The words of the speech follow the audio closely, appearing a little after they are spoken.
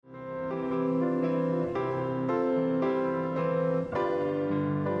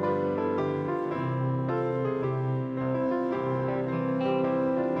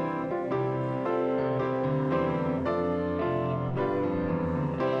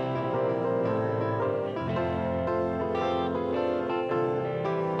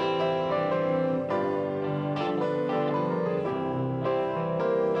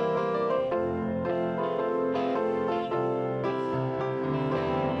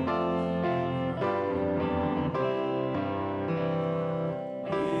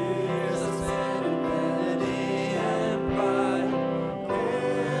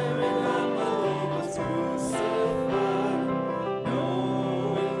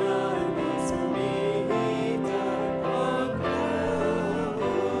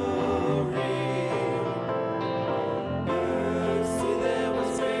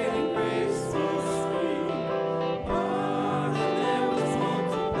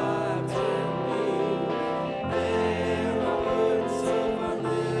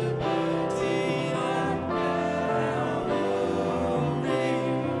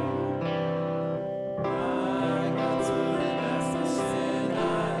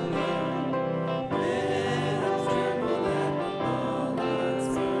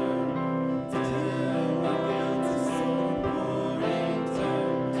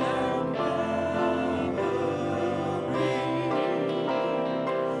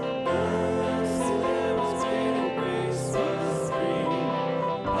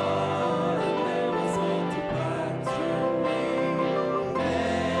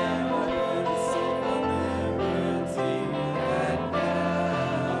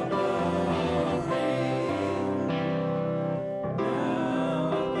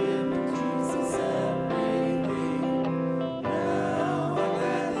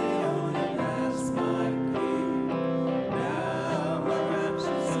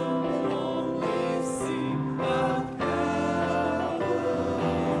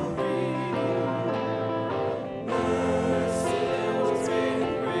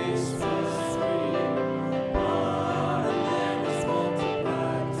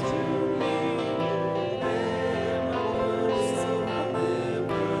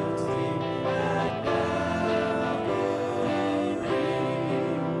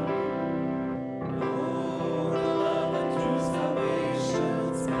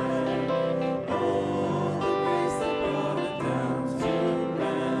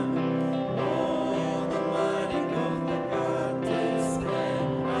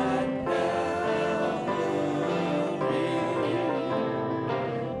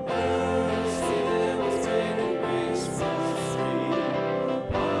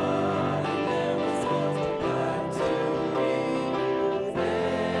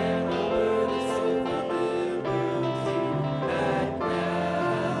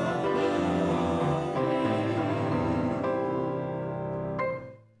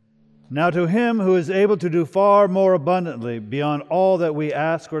Now to him who is able to do far more abundantly beyond all that we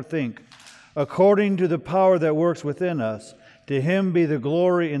ask or think, according to the power that works within us, to him be the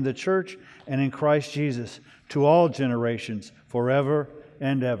glory in the church and in Christ Jesus, to all generations, forever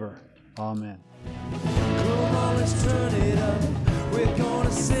and ever. Amen. Come on, let's turn it up. We're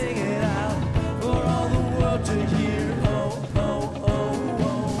gonna sing it out for all the world to hear. Oh, oh, oh,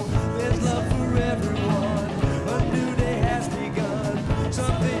 oh. There's love for everyone. A new day has begun.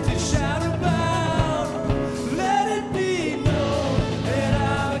 Something to shout about. Let it be known that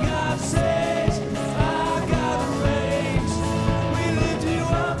our God saves, our God reigns. We lift you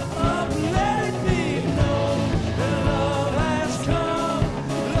up, up. Let it be known that love has come,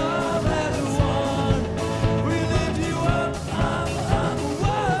 love has won. We lift you up, up, up.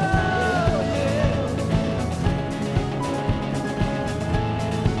 Whoa.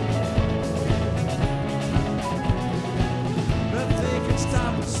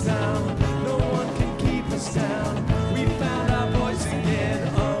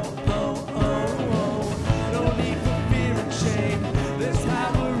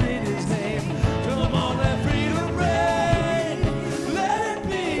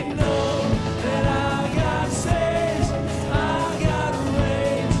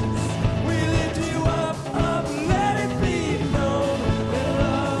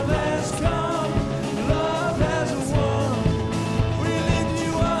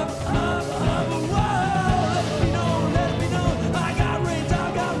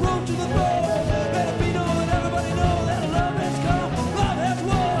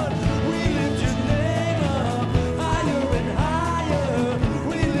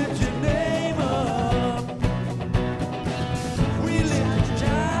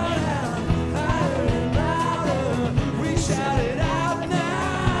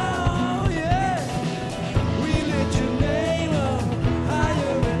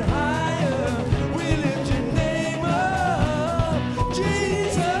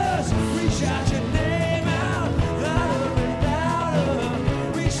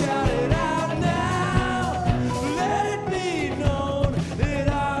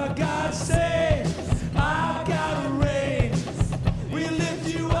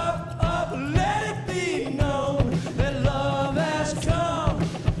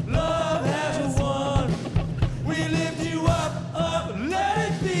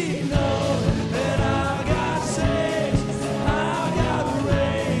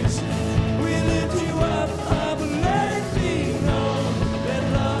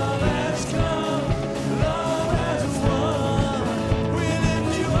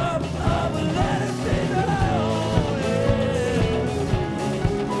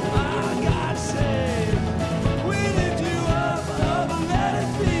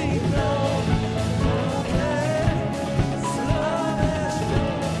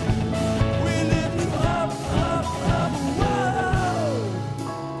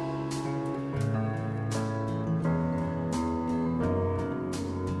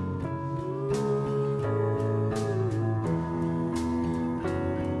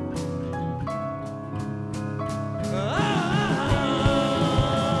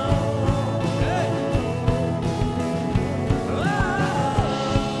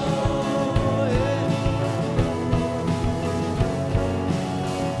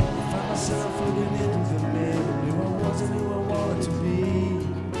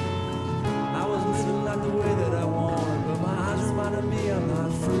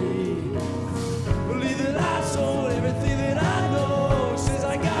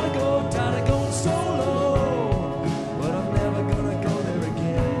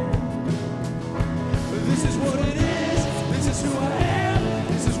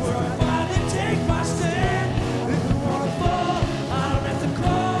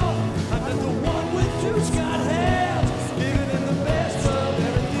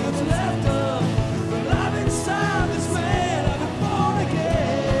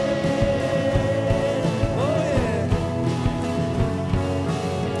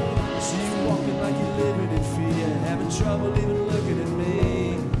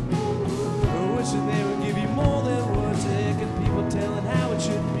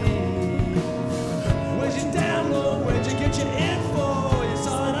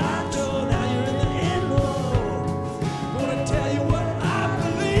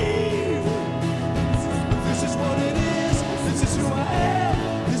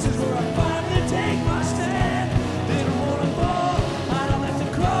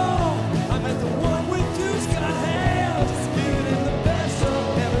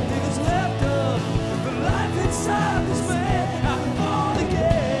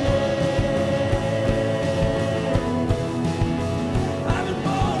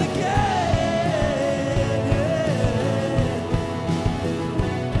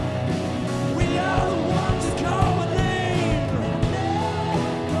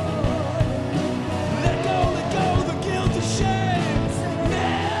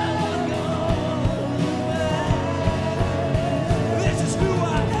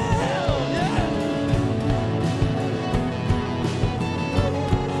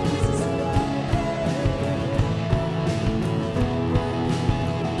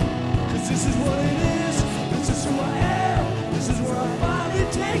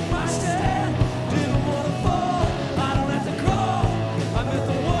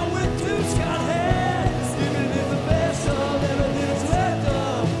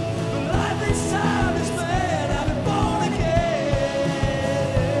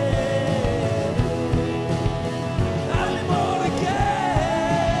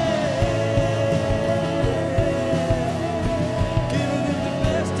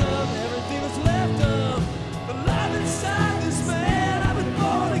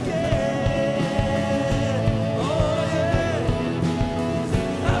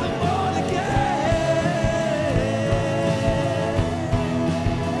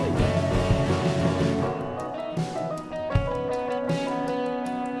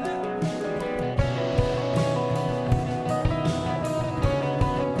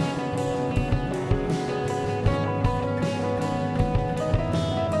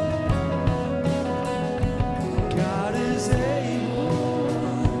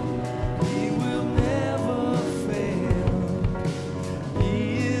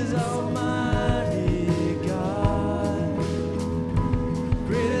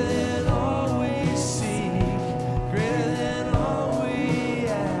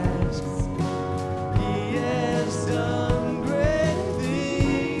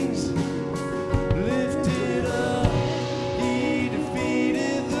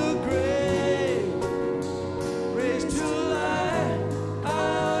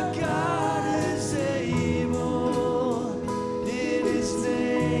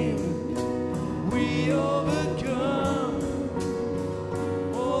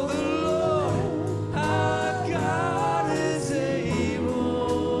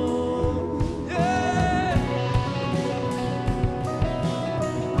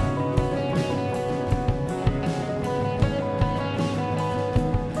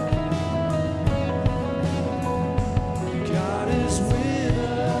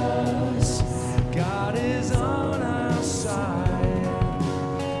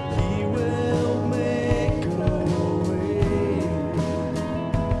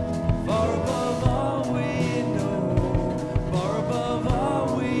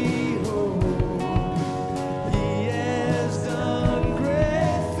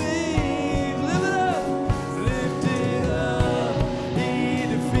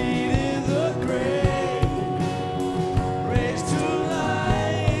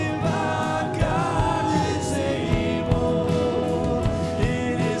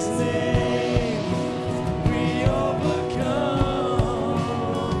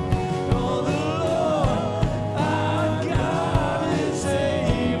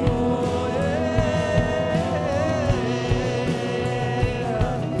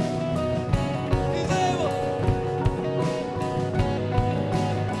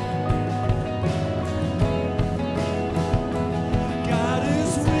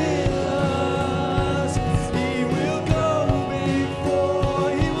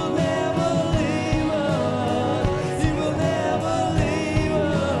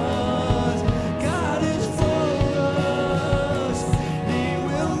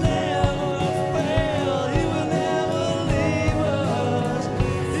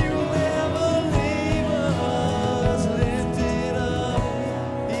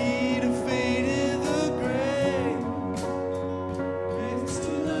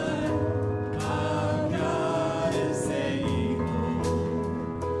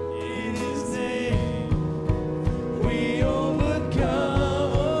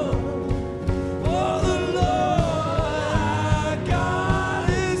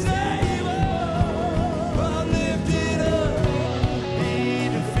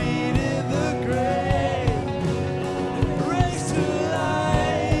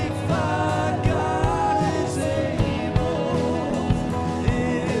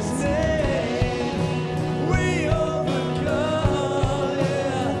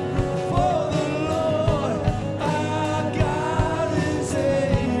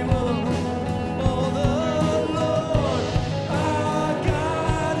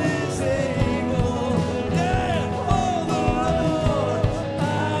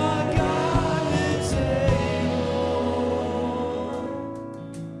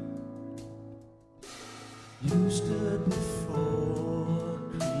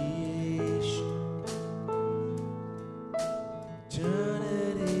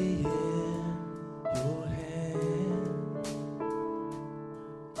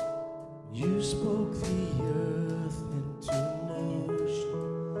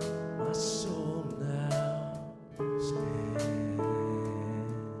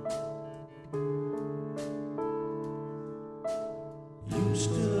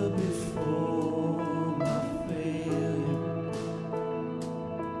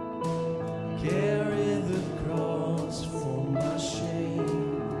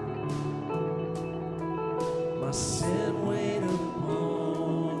 My sin weighed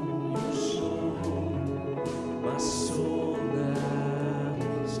upon your soul. My soul now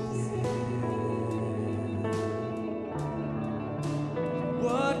is dead.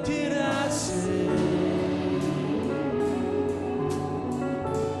 What did I say?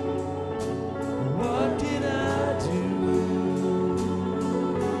 What did I do?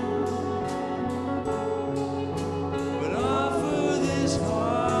 But offer this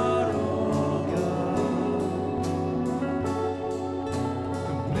heart, oh God,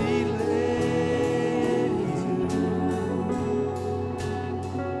 completely to you.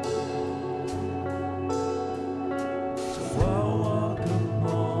 So I'll walk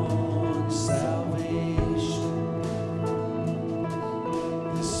upon salvation,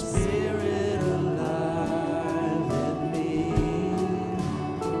 the Spirit alive in me.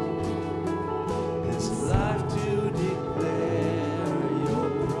 This life to declare your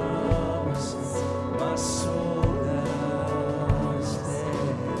promises. My soul now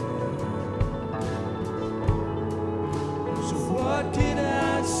stands. So what did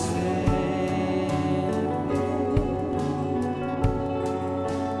I say?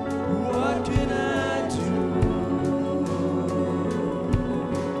 What did I do?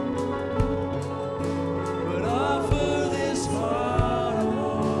 But offer this heart,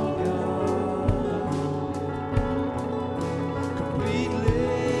 oh God, completely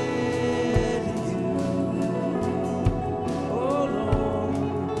to you. Oh Lord,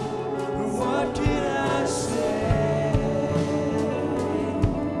 what did I say?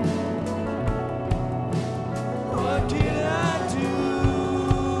 What did I do?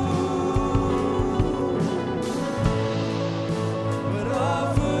 But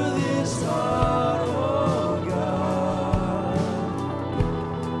offer this heart, oh God,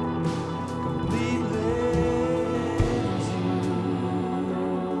 completely to you.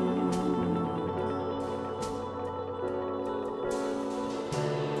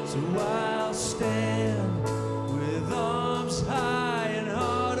 So I'll stand with arms high and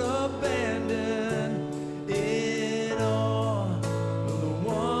heart abandoned, in awe of the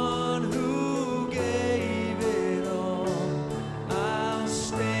one who gave it all. I'll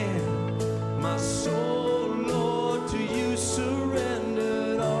stand, my soul, Lord, to you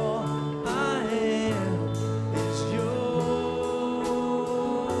surrendered. All I am is yours.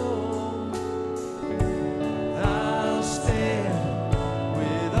 I'll stand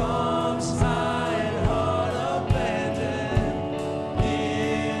with arms high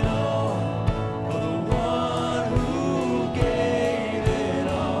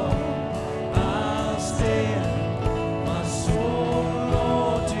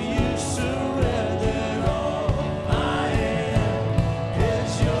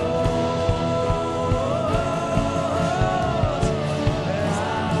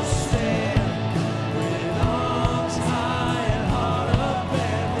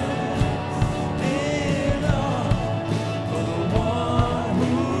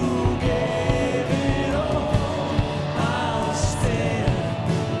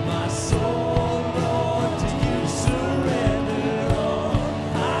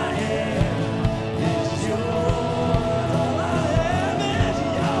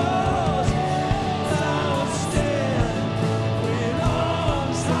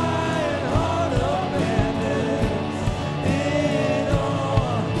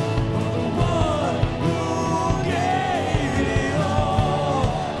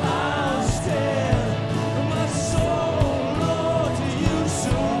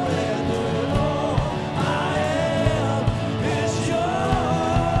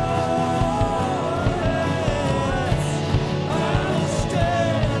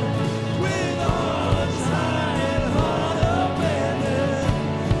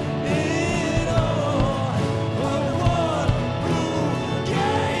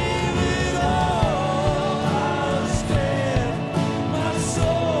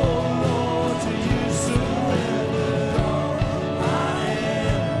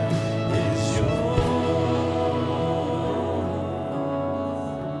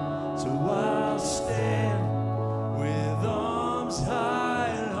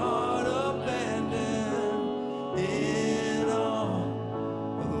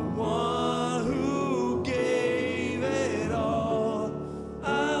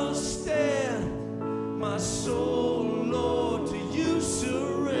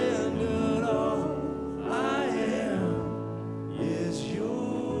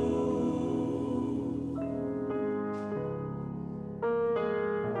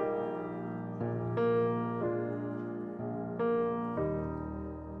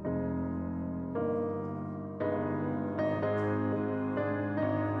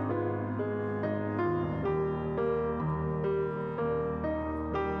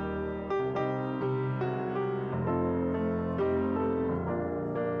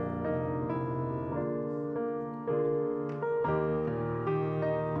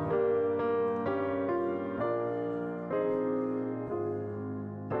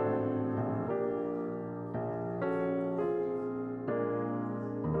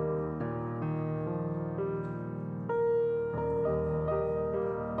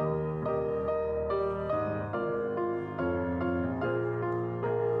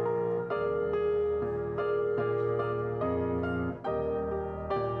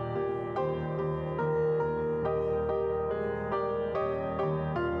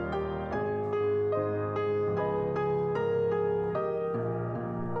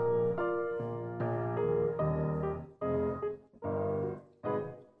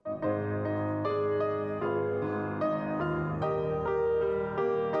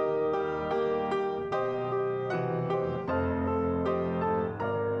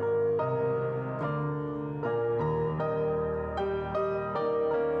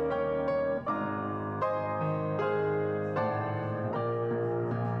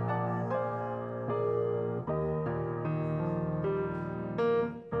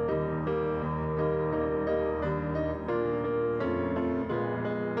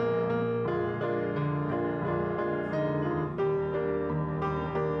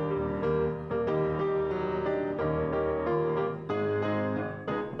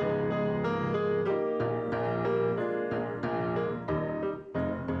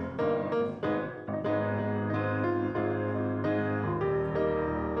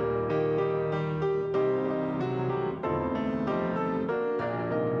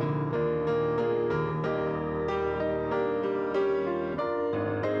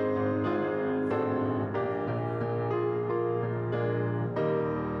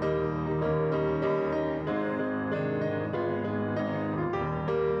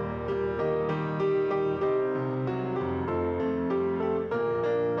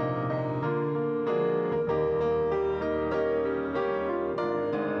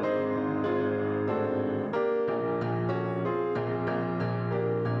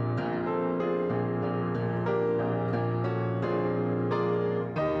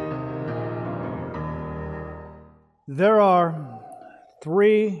There are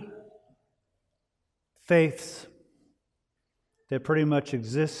three faiths that pretty much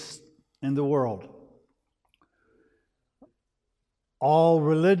exist in the world. All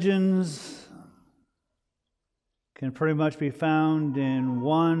religions can pretty much be found in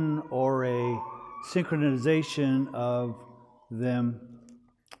one or a synchronization of them.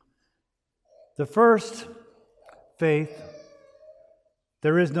 The first faith,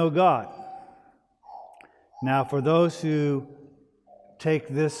 there is no God. Now, for those who take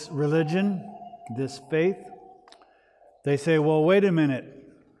this religion, this faith, they say, well, wait a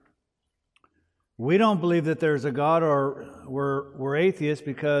minute. We don't believe that there's a God, or we're atheists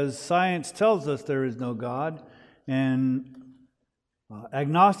because science tells us there is no God, and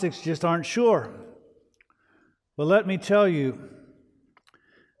agnostics just aren't sure. But let me tell you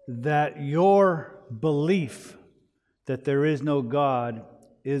that your belief that there is no God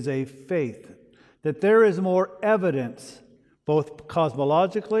is a faith, that there is more evidence, both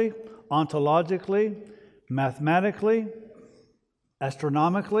cosmologically, ontologically, mathematically,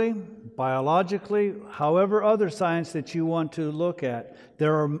 astronomically, biologically, however other science that you want to look at,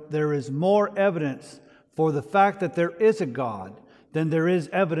 there is more evidence for the fact that there is a God than there is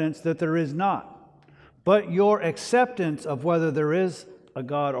evidence that there is not. But your acceptance of whether there is a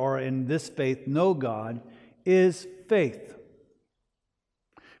God or in this faith no God is faith.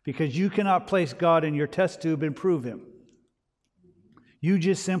 Because you cannot place God in your test tube and prove Him. You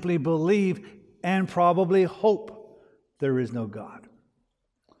just simply believe and probably hope there is no God.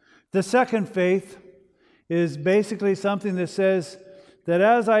 The second faith is basically something that says that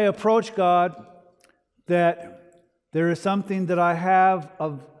as I approach God, that there is something that I have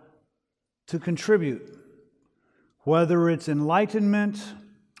to contribute, whether it's enlightenment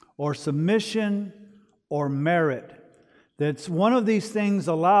or submission or merit. That's one of these things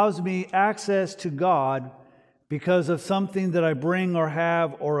allows me access to God because of something that I bring or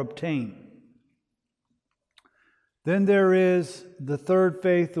have or obtain. Then there is the third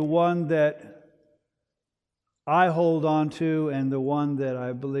faith, the one that I hold on to and the one that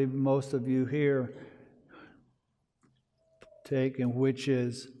I believe most of you here take, and which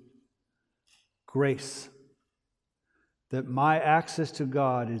is grace. That my access to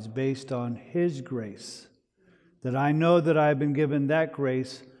God is based on His grace. That I know that I have been given that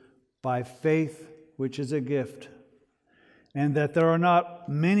grace by faith, which is a gift. And that there are not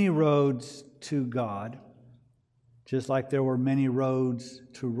many roads to God, just like there were many roads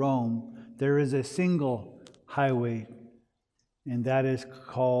to Rome. There is a single highway, and that is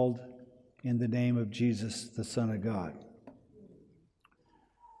called in the name of Jesus, the Son of God.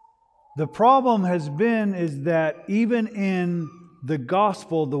 The problem has been is that even in the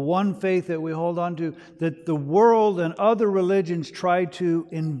gospel, the one faith that we hold on to, that the world and other religions try to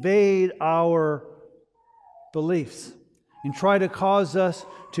invade our beliefs and try to cause us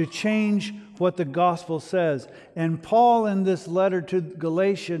to change what the gospel says. And Paul, in this letter to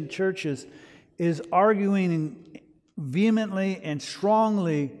Galatian churches, is arguing vehemently and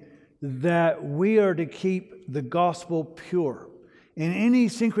strongly that we are to keep the gospel pure. And any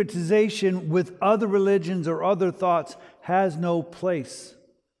syncretization with other religions or other thoughts has no place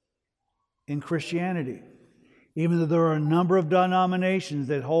in Christianity. Even though there are a number of denominations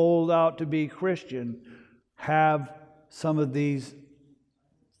that hold out to be Christian, have some of these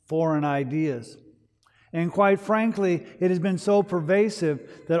foreign ideas. And quite frankly, it has been so pervasive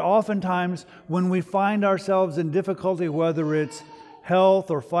that oftentimes when we find ourselves in difficulty, whether it's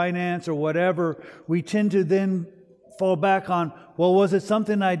health or finance or whatever, we tend to then fall back on, well, was it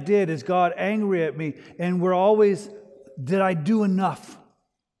something I did? Is God angry at me? And we're always, did I do enough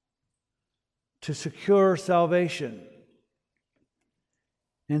to secure salvation?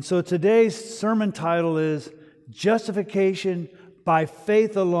 And so today's sermon title is Justification by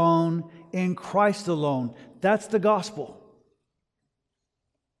Faith Alone, in Christ Alone. That's the gospel.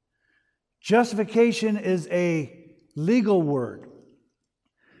 Justification is a legal word.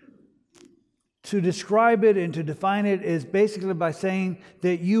 To describe it and to define it is basically by saying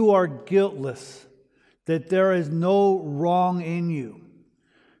that you are guiltless, that there is no wrong in you.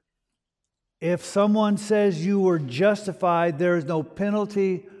 If someone says you were justified, there is no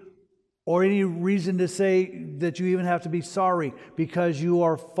penalty or any reason to say that you even have to be sorry, because you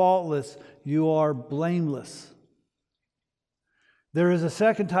are faultless, you are blameless. There is a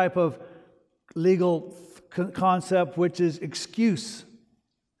second type of legal concept, which is excuse.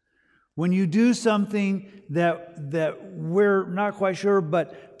 When you do something that we're not quite sure,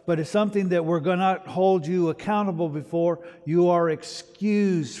 but it's something that we're going to hold you accountable before, you are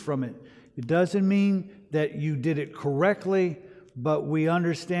excused from it. It doesn't mean that you did it correctly, but we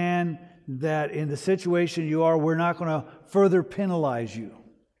understand that in the situation you are, we're not going to further penalize you.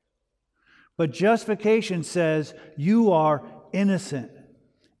 But justification says you are innocent.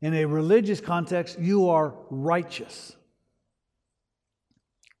 In a religious context, you are righteous.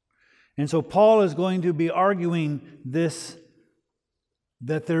 And so Paul is going to be arguing this,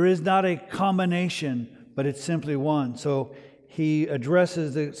 that there is not a combination, but it's simply one. So he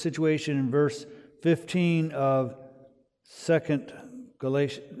addresses the situation in verse 15 of 2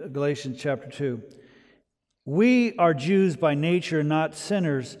 Galatians chapter 2. We are Jews by nature, not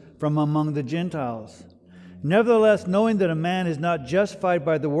sinners from among the Gentiles. Nevertheless, knowing that a man is not justified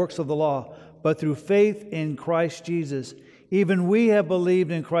by the works of the law, but through faith in Christ Jesus, even we have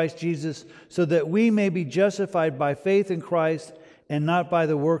believed in Christ Jesus, so that we may be justified by faith in Christ and not by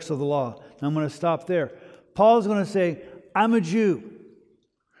the works of the law. Now I'm going to stop there. Paul's going to say, I'm a Jew.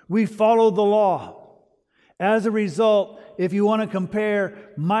 We follow the law. As a result, if you want to compare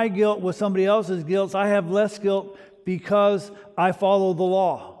my guilt with somebody else's guilt, I have less guilt because I follow the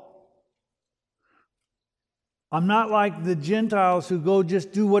law. I'm not like the Gentiles who go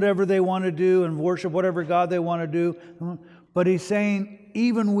just do whatever they want to do and worship whatever God they want to do. But he's saying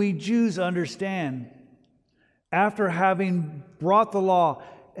even we Jews understand, after having brought the law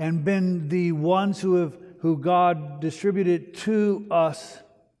and been the ones who God distributed to us,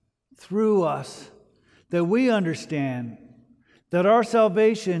 through us, that we understand that our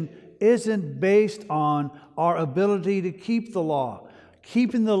salvation isn't based on our ability to keep the law.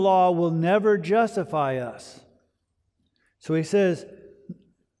 Keeping the law will never justify us. So he says,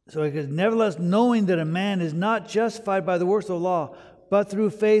 nevertheless, knowing that a man is not justified by the works of the law, but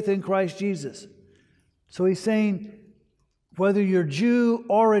through faith in Christ Jesus. So he's saying, whether you're Jew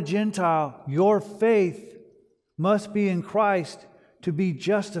or a Gentile, your faith must be in Christ to be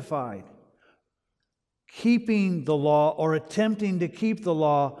justified. Keeping the law or attempting to keep the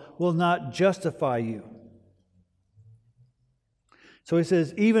law will not justify you. So he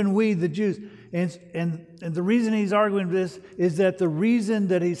says, even we, the Jews, and the reason he's arguing this is that the reason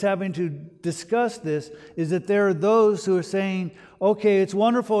that he's having to discuss this is that there are those who are saying, okay, it's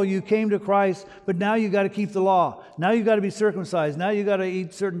wonderful you came to Christ, but now you got to keep the law. Now you got to be circumcised. Now you got to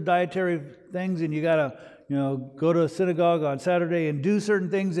eat certain dietary things, and you got to, go to a synagogue on Saturday and do certain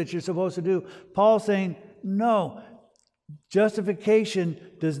things that you're supposed to do. Paul's saying, no, justification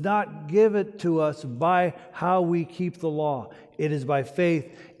does not give it to us by how we keep the law. It is by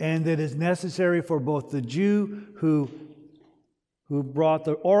faith, and it is necessary for both the Jew who brought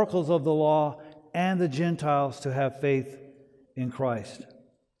the oracles of the law and the Gentiles to have faith in Christ.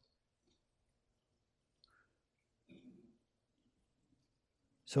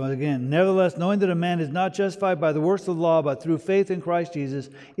 So again, nevertheless, knowing that a man is not justified by the works of the law, but through faith in Christ Jesus,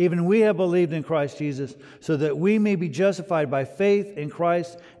 even we have believed in Christ Jesus, so that we may be justified by faith in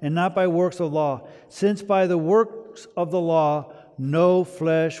Christ and not by works of law. Since by the works of the law, no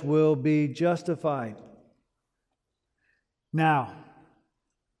flesh will be justified. Now,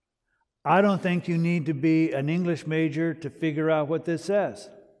 I don't think you need to be an English major to figure out what this says.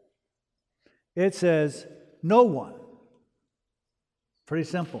 It says, no one. Pretty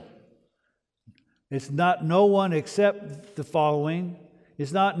simple. It's not no one except the following.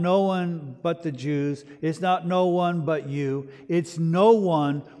 It's not no one but the Jews. It's not no one but you. It's no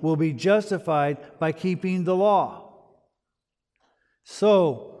one will be justified by keeping the law.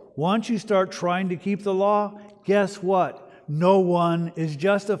 So, once you start trying to keep the law, guess what? No one is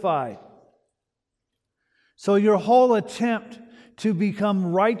justified. So your whole attempt to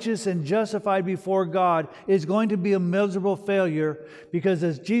become righteous and justified before God is going to be a miserable failure, because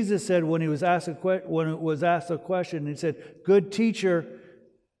as Jesus said when it was asked a question, he said, "Good teacher,"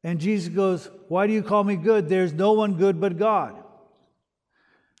 and Jesus goes, "Why do you call me good? There's no one good but God."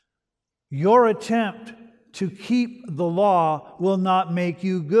 Your attempt to keep the law will not make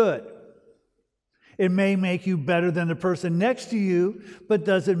you good. It may make you better than the person next to you, but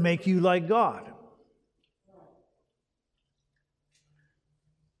does it make you like God?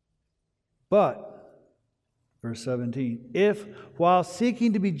 But, verse 17, if while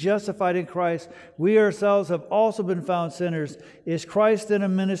seeking to be justified in Christ, we ourselves have also been found sinners, is Christ then a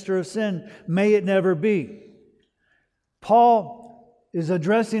minister of sin? May it never be. Paul is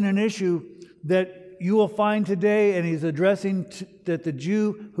addressing an issue that you will find today, and he's addressing that the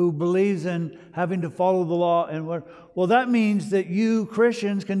Jew who believes in having to follow the law, and well, that means that you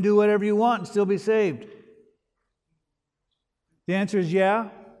Christians can do whatever you want and still be saved. The answer is yeah.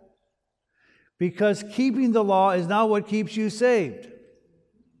 Because keeping the law is not what keeps you saved.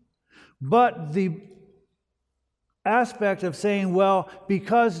 But the aspect of saying, well,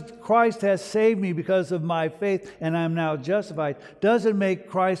 because Christ has saved me because of my faith and I'm now justified, doesn't make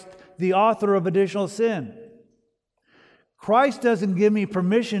Christ the author of additional sin. Christ doesn't give me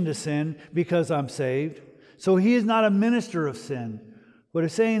permission to sin because I'm saved. So he is not a minister of sin. What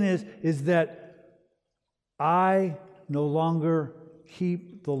it's saying is that I no longer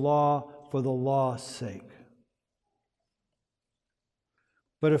keep the law for the law's sake.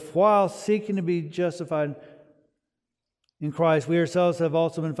 But if while seeking to be justified in Christ, we ourselves have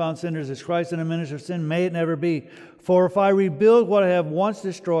also been found sinners, as Christ and a minister of sin, may it never be. For if I rebuild what I have once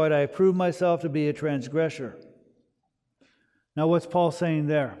destroyed, I prove myself to be a transgressor. Now what's Paul saying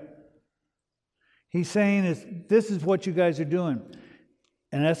there? He's saying this is what you guys are doing.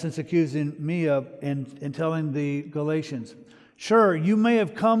 In essence, accusing me of and telling the Galatians, sure, you may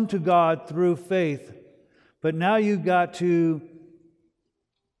have come to God through faith, but now you've got to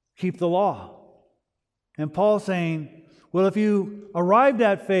keep the law. And Paul's saying, well, if you arrived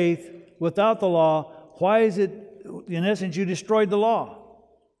at faith without the law, why is it, in essence, you destroyed the law?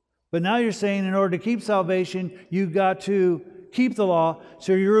 But now you're saying in order to keep salvation, you've got to keep the law,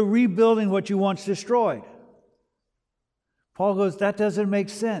 so you're rebuilding what you once destroyed. Paul goes, that doesn't make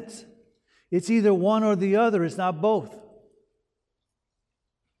sense. It's either one or the other. It's not both.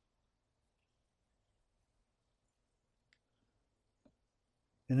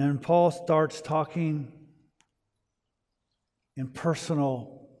 And then Paul starts talking in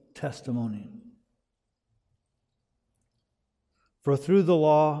personal testimony. For through the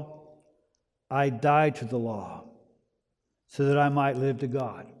law, I died to the law, so that I might live to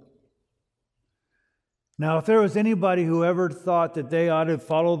God. Now, if there was anybody who ever thought that they ought to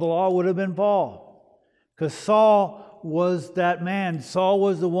follow the law, it would have been Paul. Because Saul was that man. Saul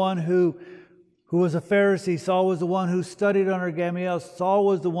was the one who was a Pharisee. Saul was the one who studied under Gamaliel. Saul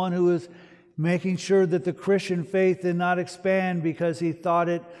was the one who was making sure that the Christian faith did not expand because he thought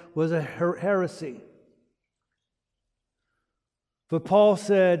it was a heresy. But Paul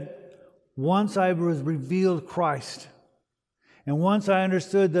said, once I was revealed Christ, and once I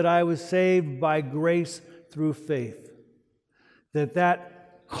understood that I was saved by grace through faith,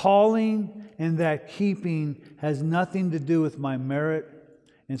 that calling and that keeping has nothing to do with my merit,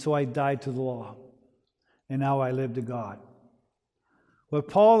 and so I died to the law, and now I live to God. What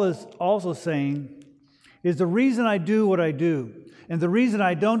Paul is also saying is the reason I do what I do, and the reason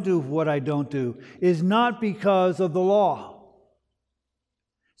I don't do what I don't do, is not because of the law.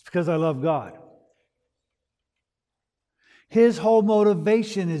 It's because I love God. His whole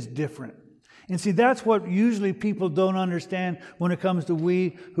motivation is different. And see, that's what usually people don't understand when it comes to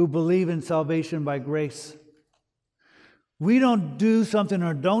we who believe in salvation by grace. We don't do something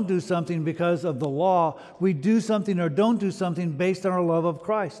or don't do something because of the law. We do something or don't do something based on our love of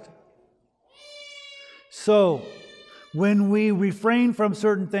Christ. So, when we refrain from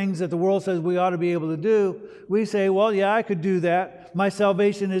certain things that the world says we ought to be able to do, we say, well, yeah, I could do that. My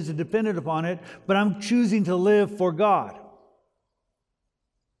salvation isn't dependent upon it, but I'm choosing to live for God.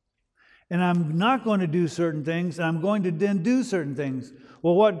 And I'm not going to do certain things, and I'm going to then do certain things.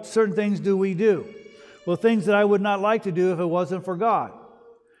 Well, what certain things do we do? Well, things that I would not like to do if it wasn't for God.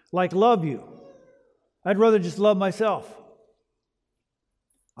 Like love you. I'd rather just love myself.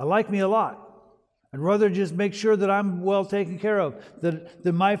 I like me a lot. I'd rather just make sure that I'm well taken care of,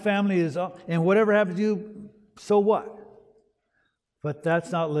 that my family is up, and whatever happens to you, so what? But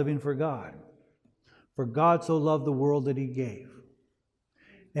that's not living for God. For God so loved the world that He gave.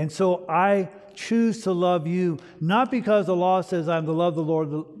 And so I choose to love you, not because the law says I'm to love the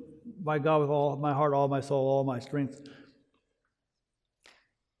Lord my God with all my heart, all my soul, all my strength,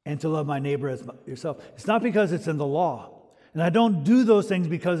 and to love my neighbor as yourself. It's not because it's in the law. And I don't do those things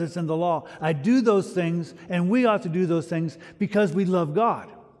because it's in the law. I do those things, and we ought to do those things because we love God.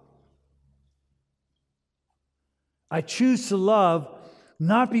 I choose to love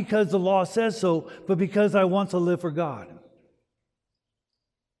not because the law says so, but because I want to live for God.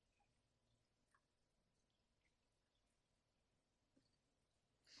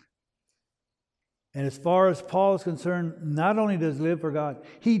 And as far as Paul is concerned, not only does he live for God,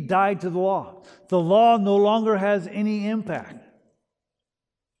 he died to the law. The law no longer has any impact.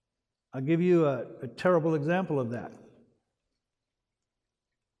 I'll give you a terrible example of that.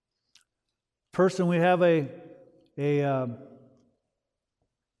 Person, we have a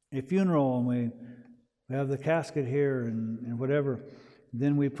funeral, and we have the casket here and whatever.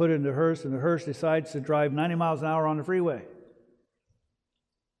 Then we put it in the hearse, and the hearse decides to drive 90 miles an hour on the freeway.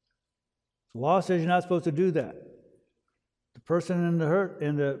 The law says you're not supposed to do that. The person in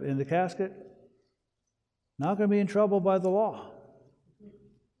the casket, not going to be in trouble by the law.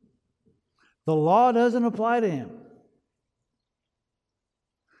 The law doesn't apply to him.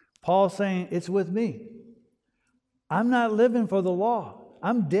 Paul's saying, it's with me. I'm not living for the law.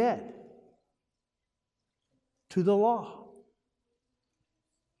 I'm dead to the law.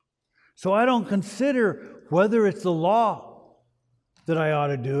 So I don't consider whether it's the law that I ought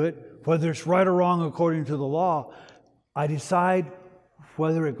to do it, whether it's right or wrong according to the law. I decide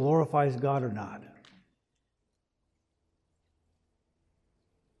whether it glorifies God or not.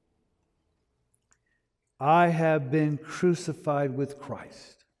 I have been crucified with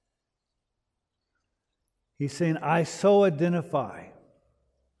Christ. He's saying, I so identify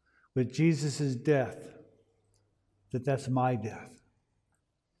with Jesus' death that that's my death.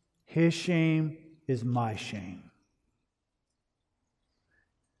 His shame is my shame.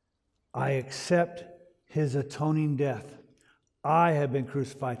 I accept His atoning death. I have been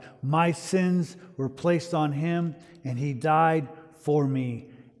crucified. My sins were placed on Him, and He died for me.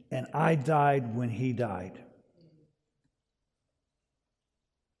 And I died when He died.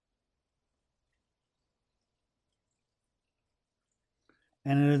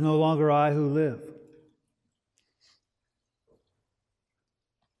 And it is no longer I who live.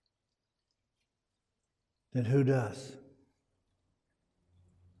 Then who does?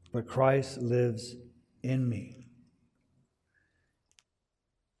 But Christ lives in me.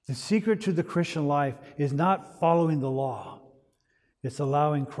 The secret to the Christian life is not following the law. It's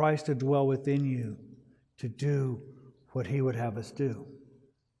allowing Christ to dwell within you to do what He would have us do.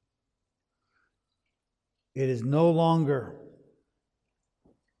 It is no longer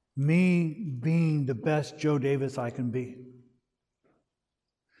me being the best Joe Davis I can be.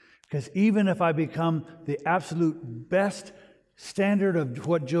 Because even if I become the absolute best standard of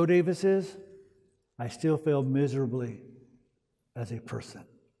what Joe Davis is, I still fail miserably as a person.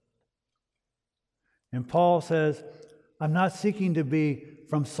 And Paul says, I'm not seeking to be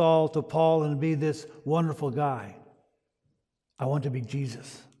from Saul to Paul and be this wonderful guy. I want to be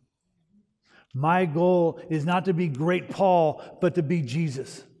Jesus. My goal is not to be great Paul, but to be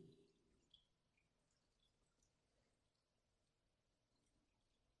Jesus.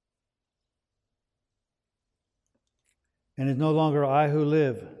 And it's no longer I who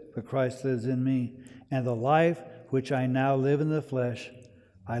live, but Christ lives in me. And the life which I now live in the flesh,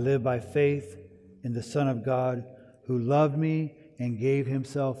 I live by faith in the Son of God, who loved me and gave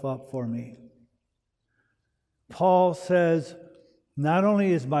Himself up for me. Paul says, not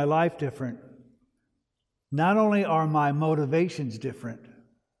only is my life different, not only are my motivations different,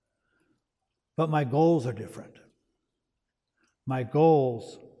 but my goals are different. My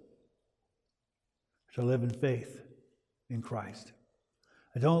goals are to live in faith in Christ.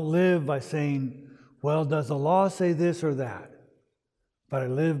 I don't live by saying, well, does the law say this or that? But I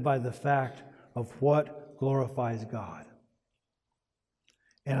live by the fact of what glorifies God.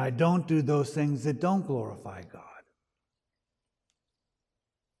 And I don't do those things that don't glorify God.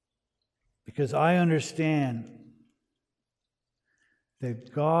 Because I understand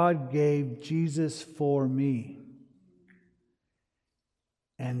that God gave Jesus for me.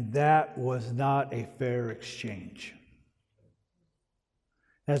 And that was not a fair exchange.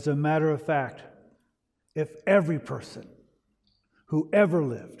 As a matter of fact, if every person who ever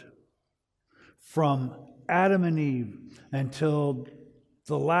lived, from Adam and Eve until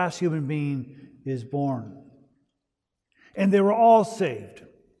the last human being is born, and they were all saved,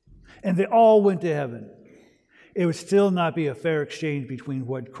 and they all went to heaven, it would still not be a fair exchange between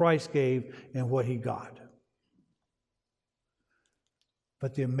what Christ gave and what He got.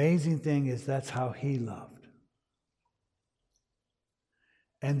 But the amazing thing is that's how He loved.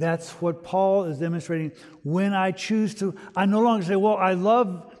 And that's what Paul is demonstrating. When I choose to, I no longer say, well, I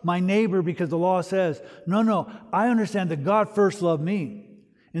love my neighbor because the law says. No, I understand that God first loved me.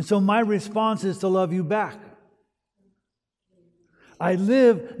 And so my response is to love you back. I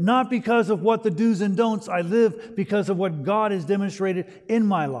live not because of what the do's and don'ts. I live because of what God has demonstrated in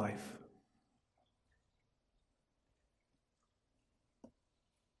my life.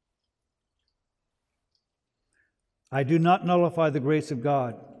 I do not nullify the grace of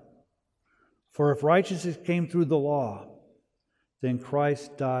God. For if righteousness came through the law, then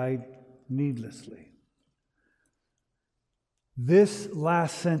Christ died needlessly. This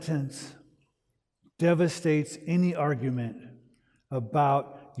last sentence devastates any argument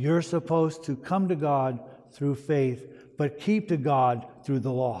about you're supposed to come to God through faith, but keep to God through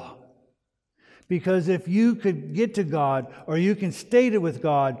the law. Because if you could get to God, or you can stay with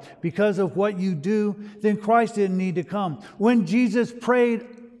God because of what you do, then Christ didn't need to come. When Jesus prayed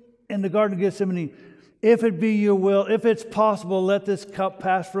in the Garden of Gethsemane, if it be your will, if it's possible, let this cup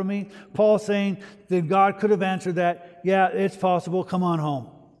pass from me. Paul's saying that God could have answered that, yeah, it's possible, come on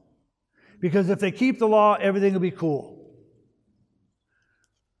home. Because if they keep the law, everything will be cool.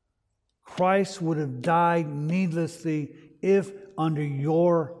 Christ would have died needlessly if under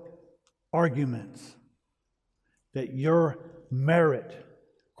your arguments that your merit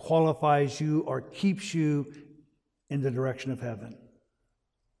qualifies you or keeps you in the direction of heaven.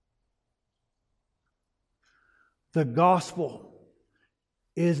 The gospel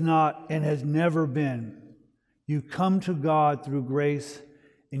is not and has never been, you come to God through grace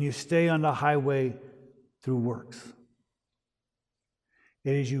and you stay on the highway through works.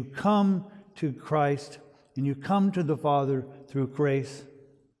 It is you come to Christ and you come to the Father through grace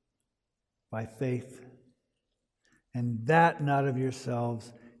by faith. And that not of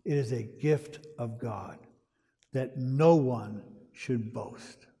yourselves, it is a gift of God, that no one should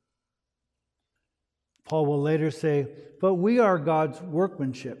boast. Paul will later say, but we are God's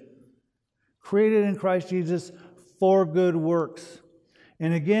workmanship, created in Christ Jesus for good works.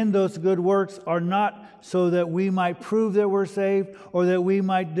 And again, those good works are not so that we might prove that we're saved, or that we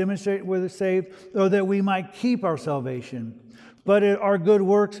might demonstrate we're saved, or that we might keep our salvation. But our good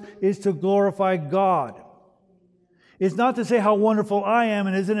works is to glorify God. It's not to say how wonderful I am,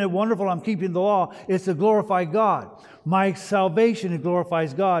 and isn't it wonderful I'm keeping the law. It's to glorify God. My salvation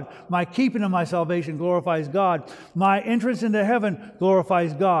glorifies God. My keeping of my salvation glorifies God. My entrance into heaven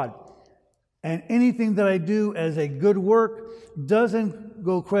glorifies God. And anything that I do as a good work doesn't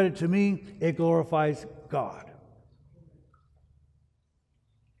go credit to me, it glorifies God.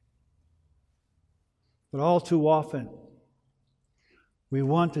 But all too often, we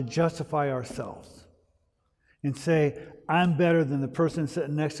want to justify ourselves and say, I'm better than the person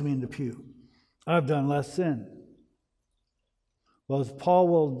sitting next to me in the pew. I've done less sin. Well, as Paul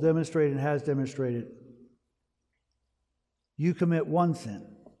will demonstrate and has demonstrated, you commit one sin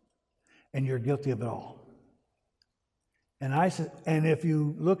and you're guilty of it all. And if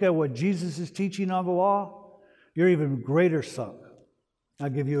you look at what Jesus is teaching on the law, you're even greater sunk.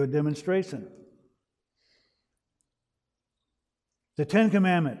 I'll give you a demonstration. The Ten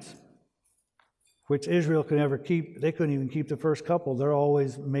Commandments, which Israel could never keep, they couldn't even keep the first couple. They're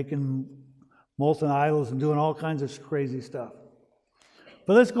always making molten idols and doing all kinds of crazy stuff.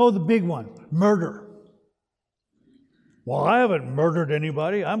 But let's go to the big one, murder. Well, I haven't murdered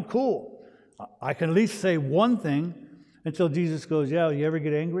anybody. I'm cool. I can at least say one thing until Jesus goes, yeah, you ever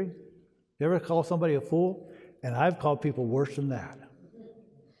get angry? You ever call somebody a fool? And I've called people worse than that.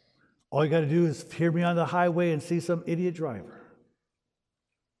 All you got to do is hear me on the highway and see some idiot driver.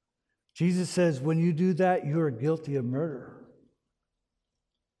 Jesus says, when you do that, you are guilty of murder.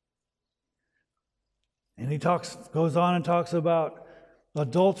 And he goes on and talks about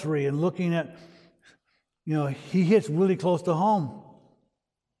adultery and looking at, he hits really close to home.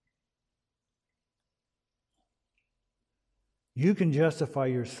 You can justify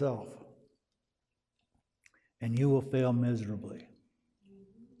yourself, and you will fail miserably.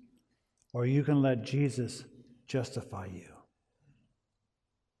 Or you can let Jesus justify you.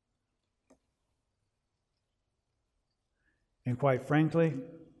 And quite frankly,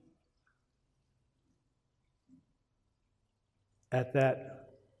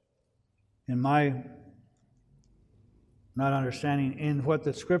 in my not understanding, in what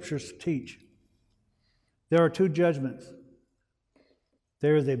the Scriptures teach, there are two judgments.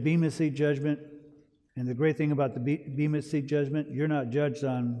 There is a Bema Seat judgment, and the great thing about the Bema Seat judgment, you're not judged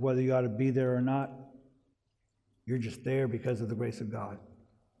on whether you ought to be there or not. You're just there because of the grace of God.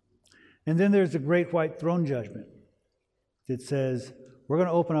 And then there's the great white throne judgment that says, we're going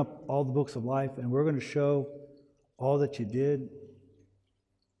to open up all the books of life, and we're going to show all that you did,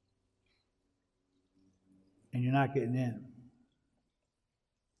 and you're not getting in.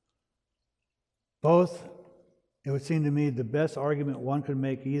 Both, it would seem to me, the best argument one could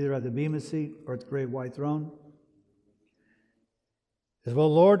make either at the Bema Seat or at the great white throne is,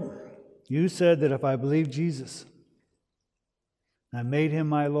 well, Lord, you said that if I believe Jesus, and I made him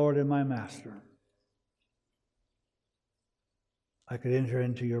my Lord and my master, I could enter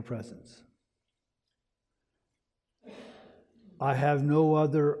into your presence. I have no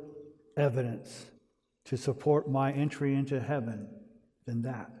other evidence to support my entry into heaven than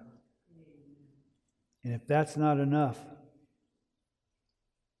that. And if that's not enough,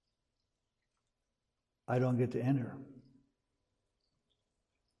 I don't get to enter.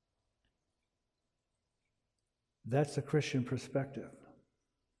 That's the Christian perspective.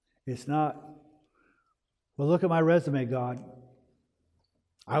 It's not, well, look at my resume, God.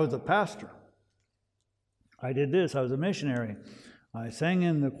 I was a pastor. I did this. I was a missionary. I sang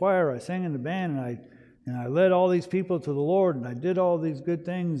in the choir. I sang in the band, and I led all these people to the Lord, and I did all these good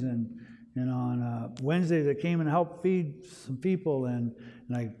things. And on Wednesdays, I came and helped feed some people, and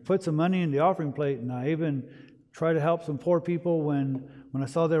I put some money in the offering plate, and I even tried to help some poor people when when I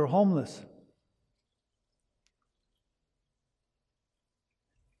saw they were homeless.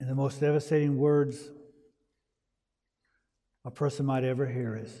 And the most devastating words a person might ever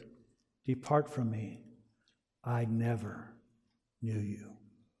hear is, "Depart from me, I never knew you."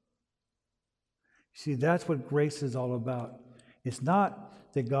 See, that's what grace is all about. It's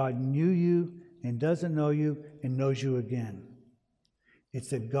not that God knew you and doesn't know you and knows you again. It's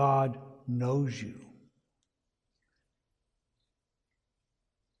that God knows you.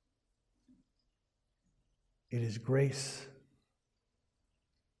 It is grace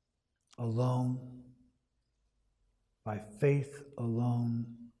alone, by faith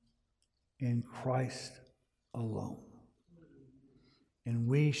alone, in Christ alone. And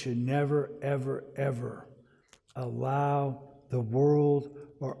we should never, ever, ever allow the world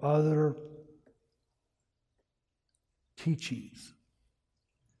or other teachings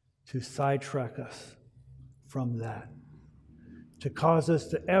to sidetrack us from that, to cause us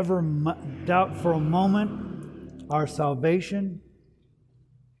to ever doubt for a moment our salvation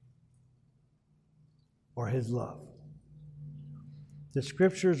or His love. The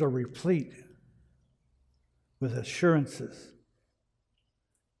Scriptures are replete with assurances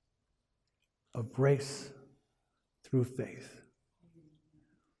of grace through faith.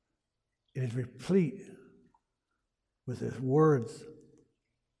 It is replete with His words.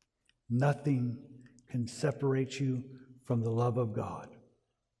 Nothing can separate you from the love of God.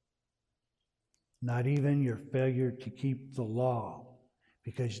 Not even your failure to keep the law,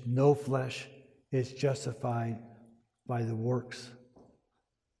 because no flesh is justified by the works.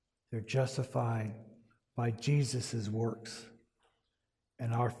 They're justified by Jesus' works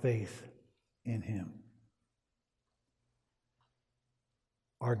and our faith in Him.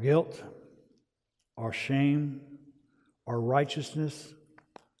 Our guilt, our shame, our righteousness,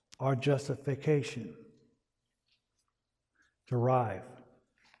 our justification derive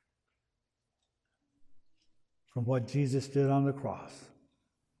from what Jesus did on the cross.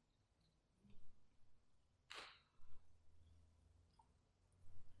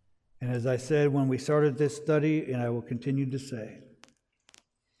 And as I said when we started this study, and I will continue to say,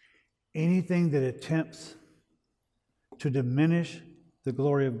 anything that attempts to diminish the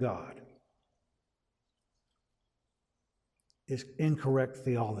glory of God is incorrect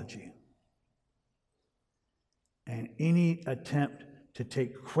theology. And any attempt to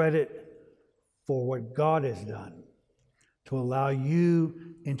take credit for what God has done, to allow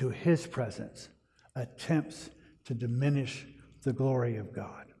you into His presence, attempts to diminish the glory of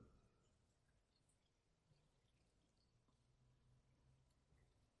God.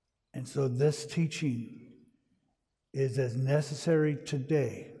 And so this teaching is as necessary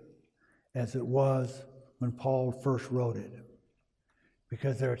today as it was when Paul first wrote it.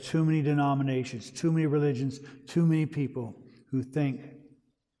 Because there are too many denominations, too many religions, too many people who think,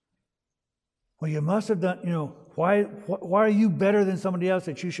 well, you must have done, why are you better than somebody else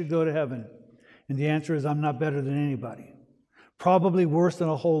that you should go to heaven? And the answer is, I'm not better than anybody. Probably worse than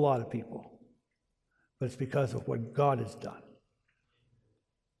a whole lot of people. But it's because of what God has done.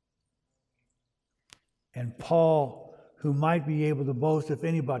 And Paul, who might be able to boast if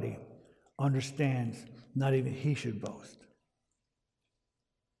anybody, understands not even he should boast.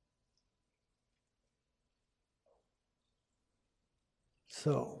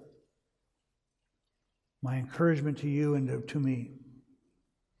 So, my encouragement to you and to me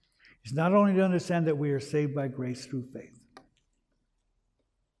is not only to understand that we are saved by grace through faith,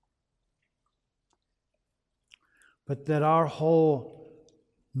 but that our whole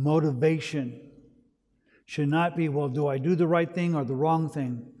motivation should not be, well, do I do the right thing or the wrong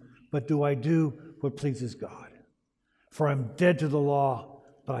thing, but do I do what pleases God? For I'm dead to the law,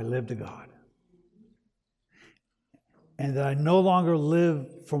 but I live to God. And that I no longer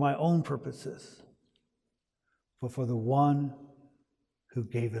live for my own purposes, but for the one who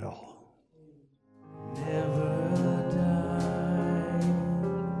gave it all. Never die.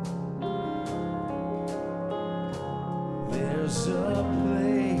 There's a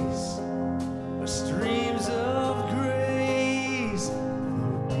place where streams of grace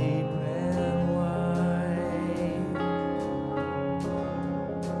flow deep and wide,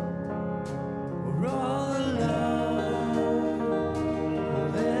 where all the love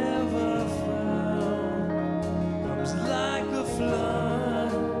we'll ever found comes like a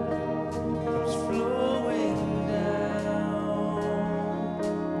flood, comes flowing down.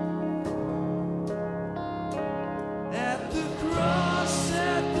 At the cross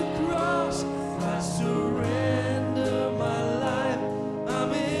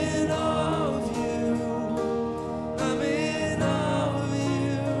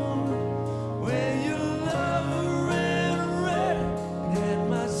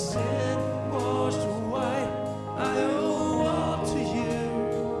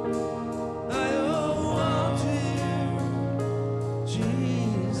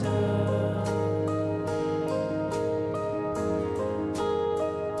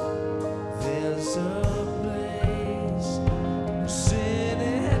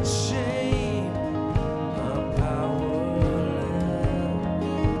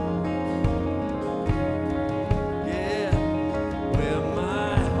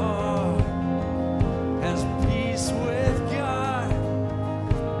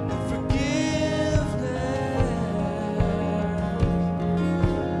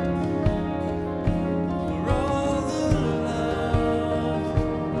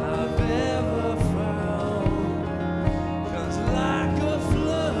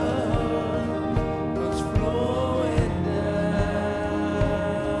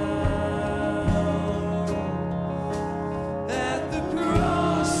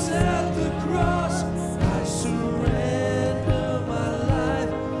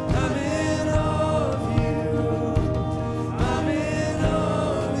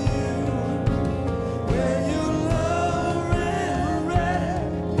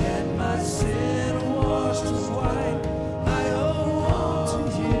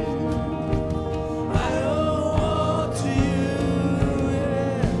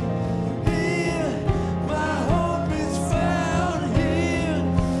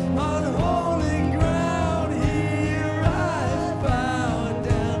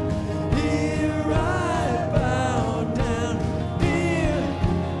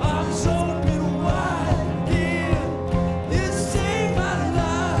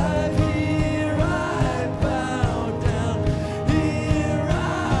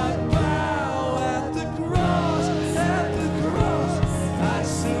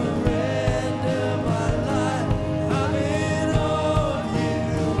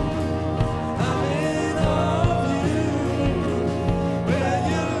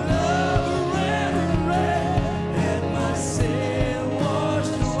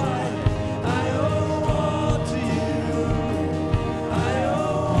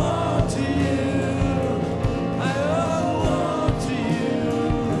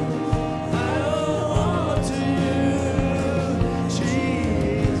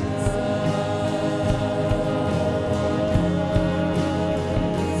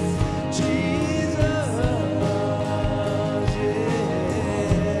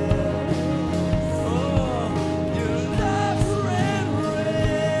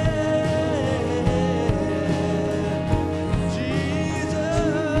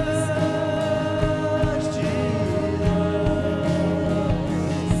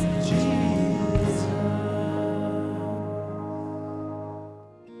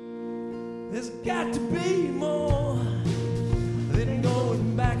There's got to be more.